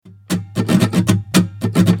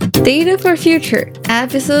Data for Future,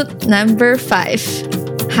 episode number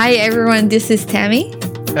 5. Hi everyone, this is Tammy.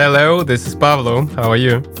 Hello, this is Pablo. How are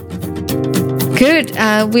you? Good.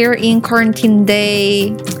 We're in quarantine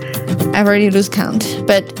day. I've already lost count,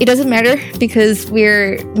 but it doesn't matter because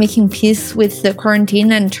we're making peace with the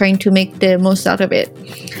quarantine and trying to make the most out of it.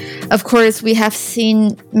 Of course, we have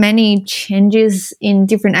seen many changes in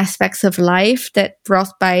different aspects of life that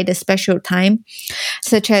brought by the special time,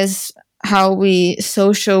 such as how we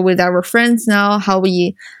social with our friends now, how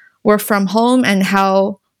we work from home, and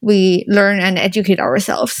how we learn and educate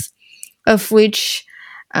ourselves, of which,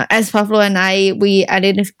 as Pablo and I, we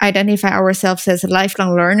identify ourselves as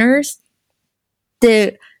lifelong learners.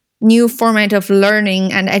 The new format of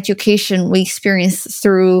learning and education we experience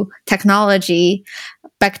through technology,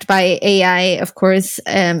 backed by AI, of course,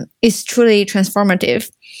 is truly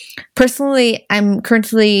transformative. Personally, I'm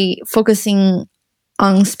currently focusing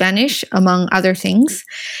on Spanish, among other things.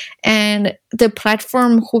 And the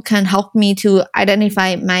platform who can help me to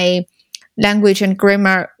identify my language and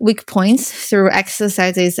grammar weak points through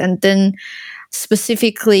exercises and then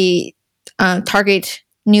specifically target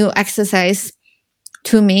new exercise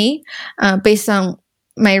to me based on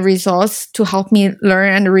my results to help me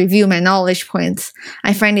learn and review my knowledge points.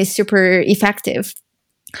 I find it super effective.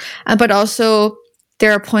 But also,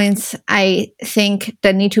 there are points I think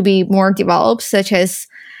that need to be more developed, such as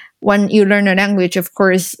when you learn a language, of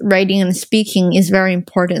course, writing and speaking is very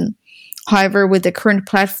important. However, with the current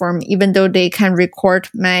platform, even though they can record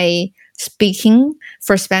my speaking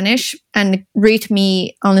for Spanish and rate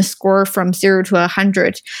me on a score from 0 to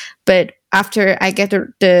 100, but after I get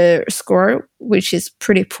the score, which is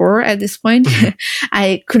pretty poor at this point,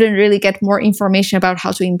 I couldn't really get more information about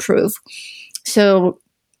how to improve. So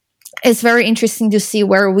it's very interesting to see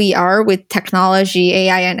where we are with technology,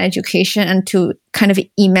 AI, and education, and to kind of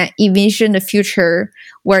envision the future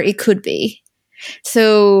where it could be.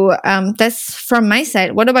 So that's from my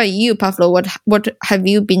side. What about you, Pablo? What have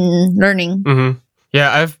you been learning? Mm-hmm.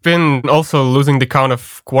 Yeah, I've been also losing the count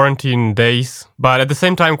of quarantine days, but at the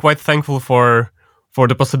same time, quite thankful for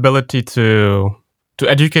the possibility to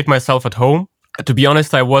educate myself at home. To be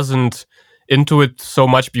honest, I wasn't into it so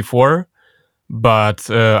much before, but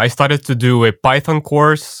I started to do a Python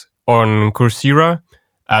course on Coursera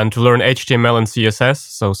and to learn HTML and CSS,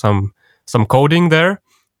 so some coding there.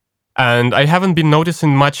 And I haven't been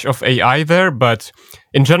noticing much of AI there, but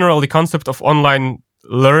in general, the concept of online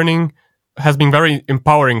learning has been very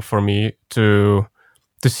empowering for me to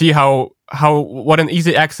see what an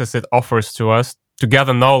easy access it offers to us to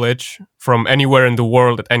gather knowledge from anywhere in the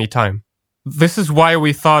world at any time. This is why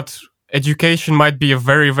we thought education might be a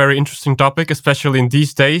very, very interesting topic, especially in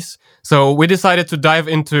these days. So we decided to dive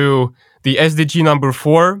into the SDG number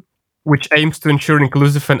 4, which aims to ensure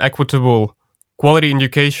inclusive and equitable quality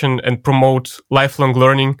education and promote lifelong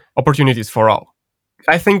learning opportunities for all.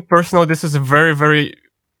 I think personally, this is a very, very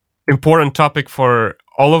important topic for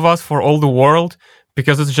all of us, for all the world,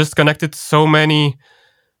 because it's just connected to so many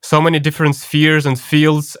different spheres and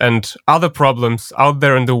fields and other problems out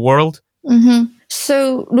there in the world. Mm-hmm.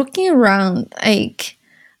 So looking around,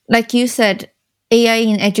 like you said, AI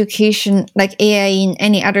in education, like AI in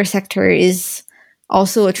any other sector, is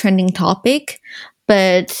also a trending topic.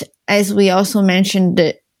 But as we also mentioned,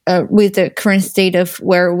 with the current state of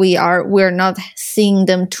where we are, we're not seeing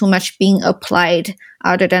them too much being applied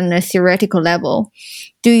other than a theoretical level.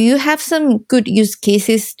 Do you have some good use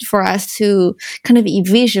cases for us to kind of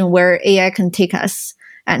envision where AI can take us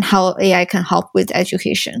and how AI can help with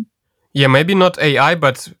education? Yeah, maybe not AI,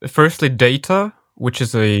 but firstly data, which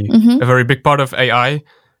is a very big part of AI,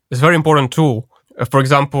 is a very important tool. For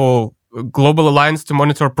example, Global Alliance to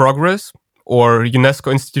Monitor Progress or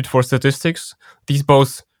UNESCO Institute for Statistics, these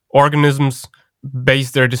both organisms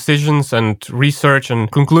base their decisions and research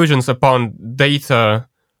and conclusions upon data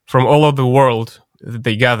from all over the world that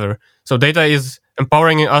they gather. So data is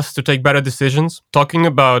empowering us to take better decisions. Talking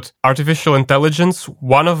about artificial intelligence,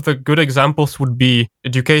 one of the good examples would be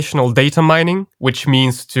educational data mining, which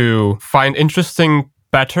means to find interesting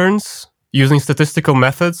patterns using statistical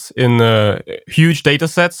methods in huge data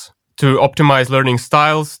sets to optimize learning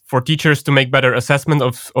styles, for teachers to make better assessment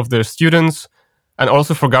of their students, and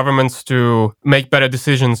also for governments to make better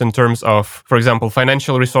decisions in terms of, for example,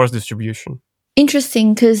 financial resource distribution.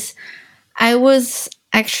 Interesting, because I was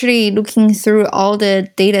actually looking through all the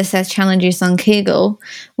dataset challenges on Kaggle,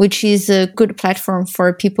 which is a good platform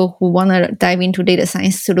for people who want to dive into data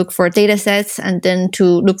science to look for datasets and then to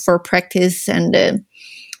look for practice and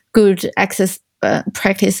good access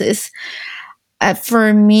practices.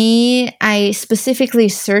 For me, I specifically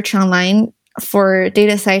search online for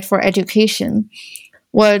data site for education,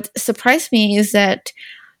 what surprised me is that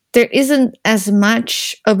there isn't as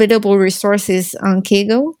much available resources on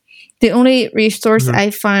Kaggle. The only resource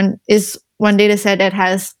I found is one data set that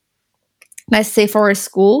has, let's say for a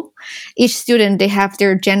school, each student, they have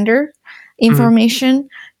their gender information,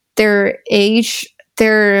 their age,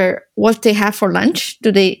 what they have for lunch.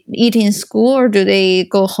 Do they eat in school or do they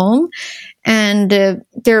go home? And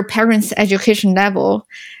their parents' education level,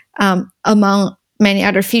 among many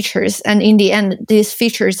other features. And in the end, these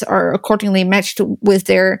features are accordingly matched with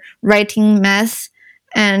their writing, math,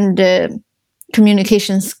 and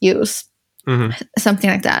communication skills. Something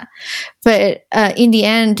like that. But in the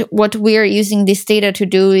end, what we are using this data to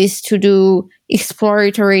do is to do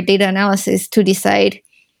exploratory data analysis to decide.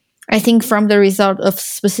 I think from the result of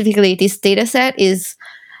specifically this data set is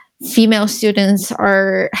female students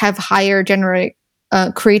have higher general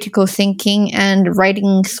critical thinking and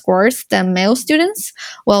writing scores than male students,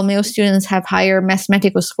 while male students have higher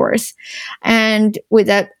mathematical scores. And with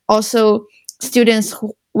that, also students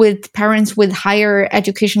with parents with higher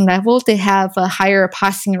education level, they have a higher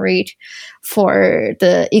passing rate for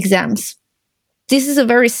the exams. This is a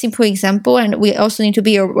very simple example, and we also need to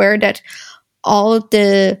be aware that all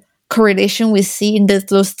the correlation we see in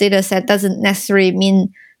those data set doesn't necessarily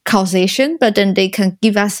mean causation, but then they can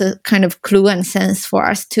give us a kind of clue and sense for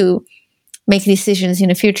us to make decisions in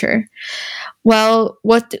the future. Well,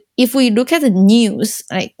 if we look at the news,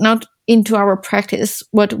 like not into our practice,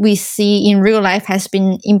 what we see in real life has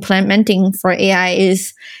been implementing for AI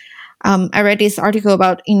is, I read this article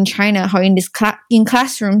about in China, how in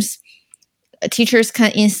classrooms, teachers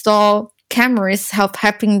can install cameras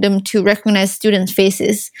helping them to recognize students'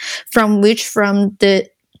 faces, from the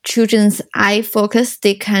children's eye focus,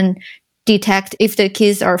 they can detect if the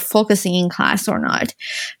kids are focusing in class or not,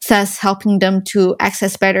 thus helping them to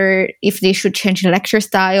access better if they should change the lecture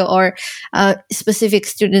style, or specific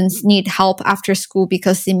students need help after school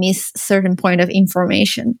because they miss certain point of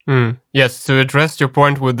information. Yes, to address your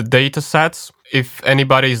point with the data sets, if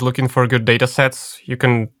anybody is looking for good data sets, you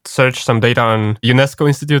can search some data on UNESCO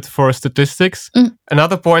Institute for Statistics.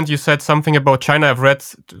 Another point, you said something about China. I've read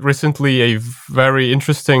recently a very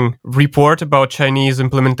interesting report about Chinese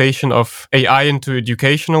implementation of AI into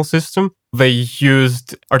educational system. They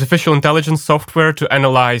used artificial intelligence software to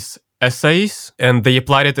analyze essays, and they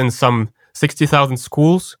applied it in some 60,000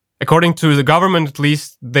 schools. According to the government, at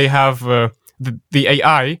least, they have the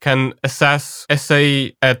AI can assess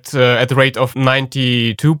essay at the rate of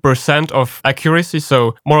 92% of accuracy,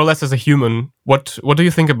 so more or less as a human. What do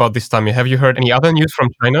you think about this, Tammy? Have you heard any other news from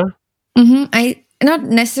China? Not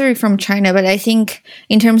necessarily from China, but I think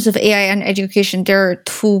in terms of AI and education, there are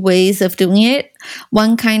two ways of doing it.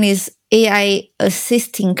 One kind is AI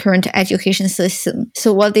assisting current education system.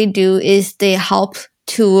 So what they do is they help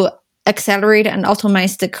to accelerate and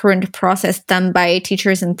automate the current process done by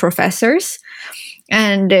teachers and professors,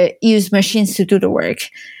 and use machines to do the work.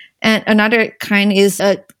 And another kind is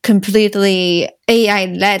a completely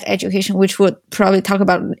AI-led education, which we'll probably talk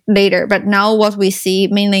about later. But now what we see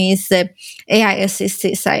mainly is the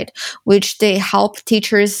AI-assisted side, which they help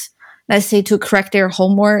teachers, let's say, to correct their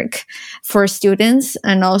homework for students,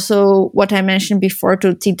 and also what I mentioned before,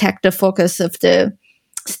 to detect the focus of the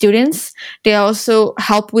students. They also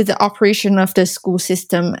help with the operation of the school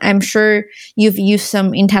system. I'm sure you've used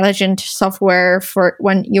some intelligent software for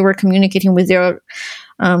when you were communicating with your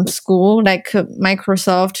school, like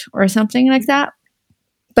Microsoft or something like that.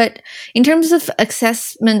 But in terms of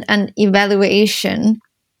assessment and evaluation,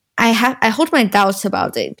 I hold my doubts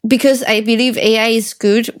about it, because I believe AI is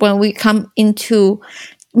good when we come into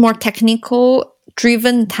more technical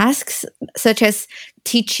driven tasks, such as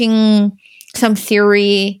teaching some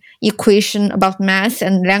theory, equation about math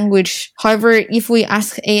and language. However, if we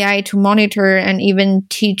ask AI to monitor and even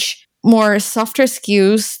teach more softer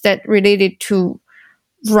skills that related to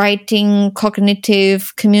writing,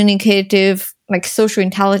 cognitive, communicative, like social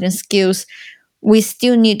intelligence skills, we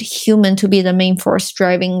still need human to be the main force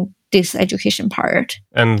driving this education part.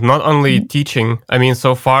 And not only teaching. I mean,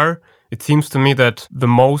 so far, it seems to me that the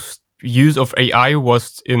most use of AI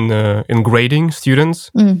was in grading students,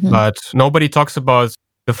 but nobody talks about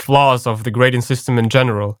the flaws of the grading system in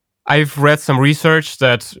general. I've read some research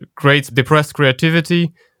that grades depress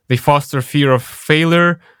creativity, they foster fear of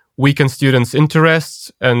failure, weaken students'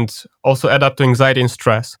 interests, and also add up to anxiety and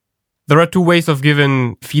stress. There are two ways of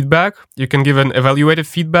giving feedback. You can give an evaluative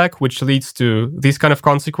feedback, which leads to these kind of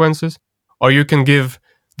consequences, or you can give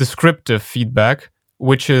descriptive feedback,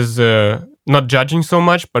 which is not judging so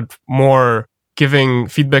much, but more giving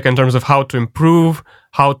feedback in terms of how to improve,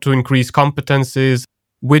 how to increase competencies,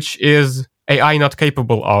 which is AI not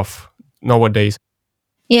capable of nowadays.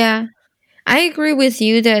 Yeah. I agree with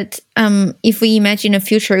you that if we imagine a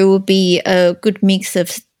future, it would be a good mix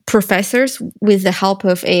of professors with the help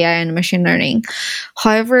of AI and machine learning.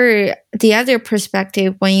 However, the other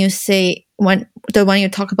perspective, when you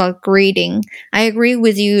talk about grading, I agree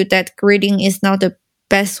with you that grading is not the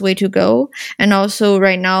best way to go. And also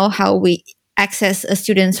right now, how we access a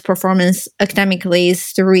student's performance academically is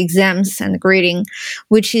through exams and grading,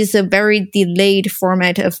 which is a very delayed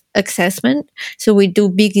format of assessment. So we do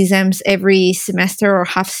big exams every semester or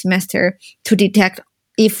half semester to detect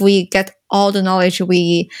if we get all the knowledge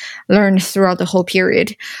we learned throughout the whole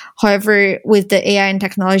period. However, with the AI and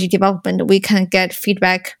technology development, we can get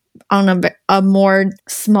feedback on a more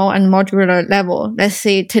small and modular level. Let's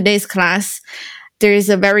say today's class, there is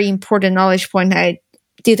a very important knowledge point I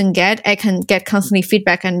didn't get. I can get constantly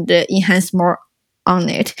feedback and enhance more on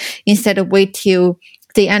it instead of wait till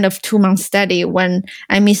the end of 2 months study when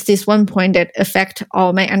I miss this one point that affect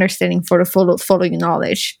all my understanding for the following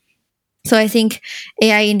knowledge. So I think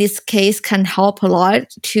AI in this case can help a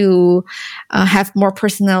lot to have more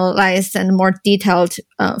personalized and more detailed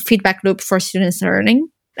feedback loop for students learning.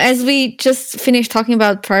 As we just finished talking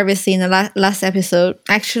about privacy in the last episode,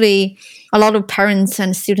 actually, a lot of parents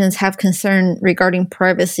and students have concern regarding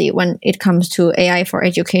privacy when it comes to AI for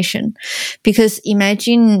education. Because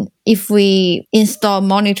imagine if we install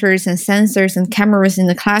monitors and sensors and cameras in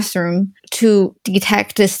the classroom to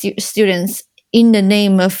detect the students in the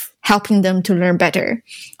name of helping them to learn better.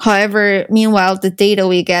 However, meanwhile, the data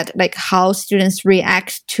we get, like how students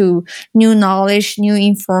react to new knowledge, new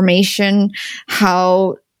information,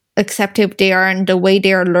 how acceptive they are and the way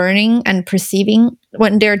they are learning and perceiving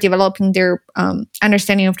when they're developing their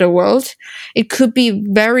understanding of the world, it could be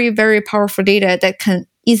very, very powerful data that can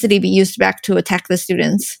easily be used back to attack the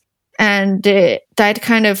students. And that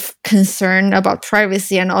kind of concern about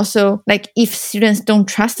privacy, and also like if students don't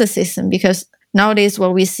trust the system, because nowadays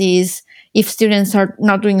what we see is if students are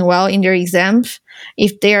not doing well in their exams,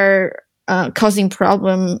 if they're causing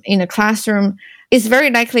problem in a classroom, it's very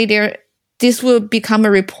likely this will become a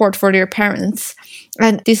report for their parents.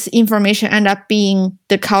 And this information end up being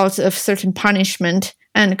the cause of certain punishment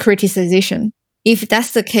and criticization. If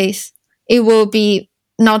that's the case, it will be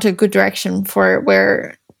not a good direction for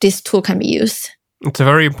where this tool can be used. It's a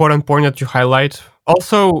very important point that you highlight.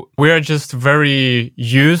 Also, we are just very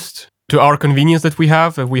used to our convenience that we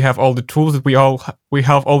have all the tools, that we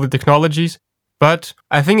have all the technologies. But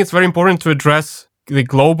I think it's very important to address the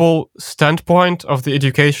global standpoint of the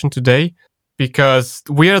education today, because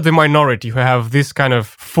we are the minority who have this kind of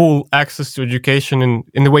full access to education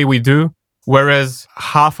in the way we do, whereas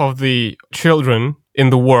half of the children in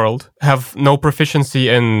the world have no proficiency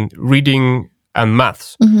in reading and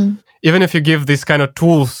maths. Mm-hmm. Even if you give these kind of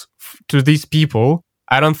tools to these people,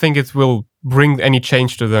 I don't think it will bring any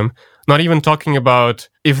change to them. Not even talking about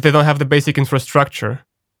if they don't have the basic infrastructure.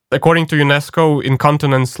 According to UNESCO, in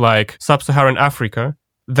continents like Sub-Saharan Africa,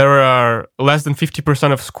 there are less than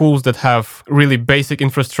 50% of schools that have really basic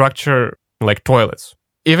infrastructure like toilets.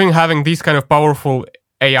 Even having these kind of powerful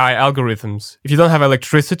AI algorithms, if you don't have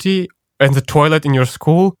electricity and the toilet in your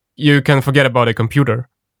school, you can forget about a computer.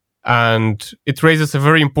 And it raises a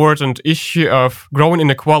very important issue of growing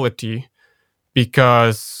inequality,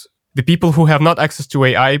 because the people who have not access to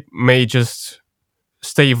AI may just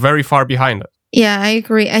stay very far behind it. Yeah, I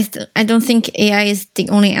agree. I don't think AI is the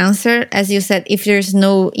only answer. As you said, if there's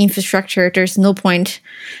no infrastructure, there's no point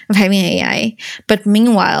of having AI. But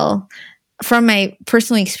meanwhile, from my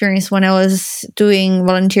personal experience, when I was doing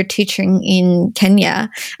volunteer teaching in Kenya,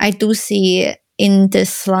 I do see in the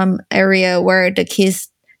slum area where the kids,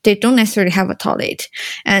 they don't necessarily have a toilet.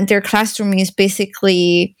 And their classroom is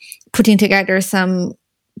basically putting together some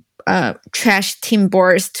trash tin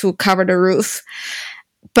boards to cover the roof.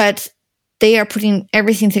 But they are putting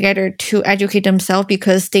everything together to educate themselves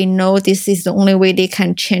because they know this is the only way they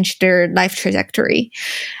can change their life trajectory.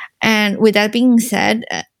 And with that being said,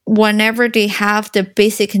 whenever they have the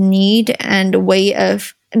basic need and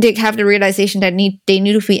they have the realization that they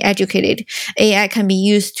need to be educated, AI can be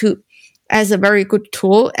used as a very good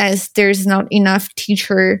tool, as there's not enough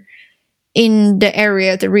teacher in the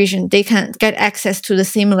area, the region. They can get access to the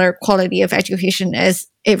similar quality of education as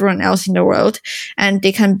everyone else in the world, and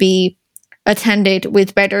they can be attended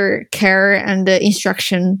with better care and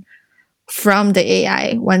instruction from the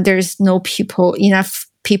AI when there's enough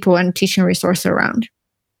people and teaching resources around.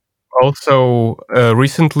 Also,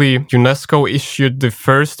 recently, UNESCO issued the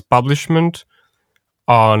first publication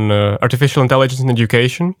on artificial intelligence in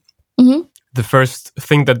education. Mm-hmm. The first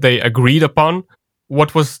thing that they agreed upon.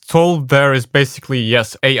 What was told there is basically,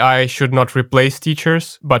 yes, AI should not replace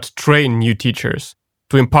teachers, but train new teachers.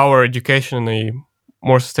 empower education in a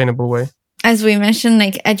more sustainable way? As we mentioned,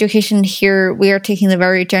 like education here, we are taking the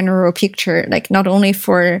very general picture, like not only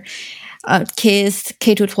for kids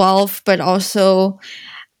K-12, but also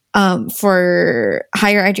for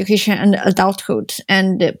higher education and adulthood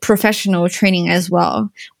and professional training as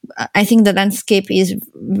well. I think the landscape is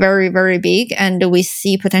very, very big, and we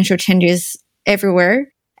see potential changes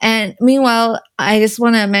everywhere. And meanwhile, I just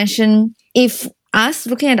want to mention, if us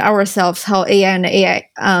looking at ourselves, how AI and AI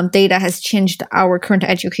data has changed our current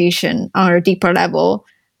education on a deeper level,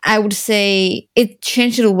 I would say it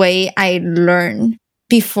changed the way I learn.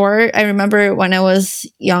 Before, I remember when I was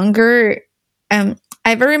younger,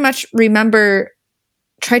 I very much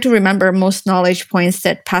try to remember most knowledge points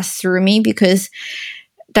that pass through me, because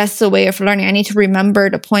that's the way of learning. I need to remember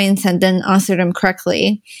the points and then answer them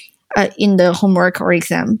correctly in the homework or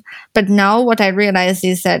exam. But now what I realize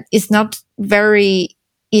is that it's not very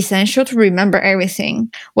essential to remember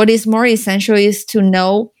everything. What is more essential is to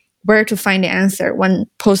know where to find the answer when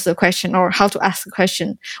posed the question, or how to ask the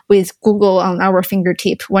question with Google on our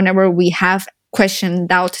fingertip whenever we have question,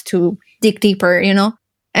 doubt, to dig deeper,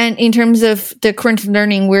 And in terms of the current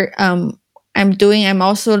learning I'm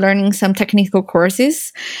also learning some technical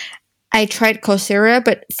courses. I tried Coursera,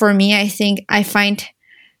 but for me, I think I find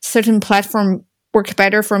certain platforms work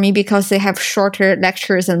better for me because they have shorter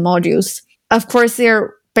lectures and modules. Of course,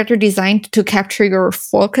 they're better designed to capture your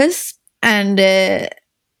focus, and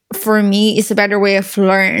for me, it's a better way of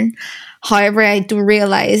learn. However, I do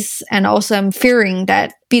realize, and also I'm fearing,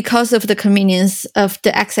 that because of the convenience of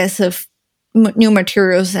the access of new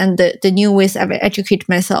materials and the new ways I educate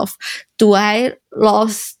myself, do I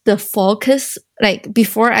lose the focus? Like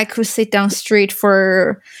before, I could sit down straight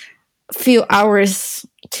for a few hours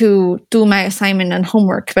to do my assignment and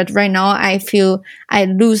homework, but right now I feel I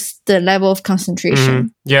lose the level of concentration. Mm-hmm.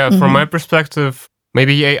 Yeah, from my perspective,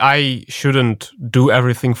 maybe AI shouldn't do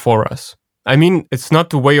everything for us. I mean, it's not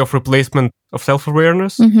the way of replacement of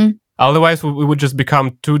self-awareness. Otherwise, we would just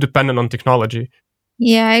become too dependent on technology.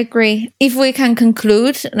 Yeah, I agree. If we can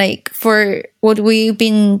conclude, like for what we've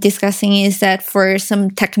been discussing, is that for some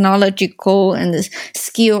technological and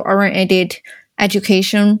skill-oriented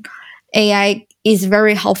education, AI is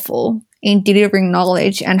very helpful in delivering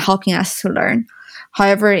knowledge and helping us to learn.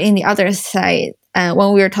 However, in the other side,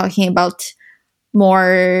 when we are talking about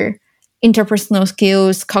more interpersonal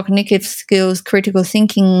skills, cognitive skills, critical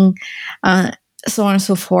thinking, so on and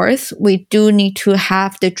so forth, we do need to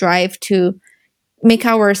have the drive to make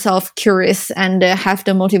ourselves curious and have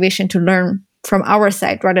the motivation to learn from our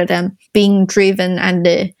side, rather than being driven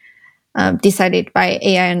and decided by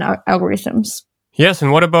AI and algorithms. Yes,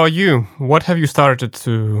 and what about you? What have you started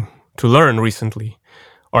to learn recently?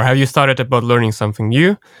 Or have you started about learning something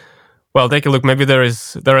new? Well, take a look. Maybe there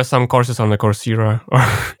are some courses on the Coursera.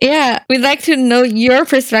 Yeah, we'd like to know your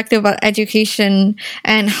perspective about education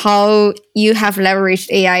and how you have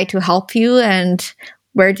leveraged AI to help you, and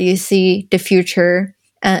where do you see the future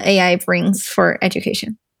AI brings for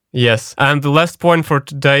education? Yes, and the last point for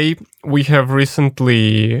today, we have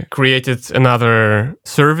recently created another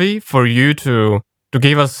survey for you to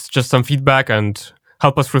give us just some feedback and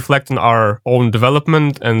help us reflect on our own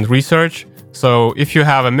development and research. So if you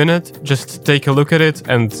have a minute, just take a look at it,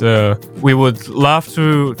 and we would love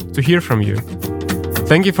to hear from you.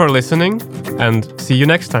 Thank you for listening, and see you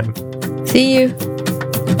next time. See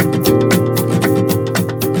you.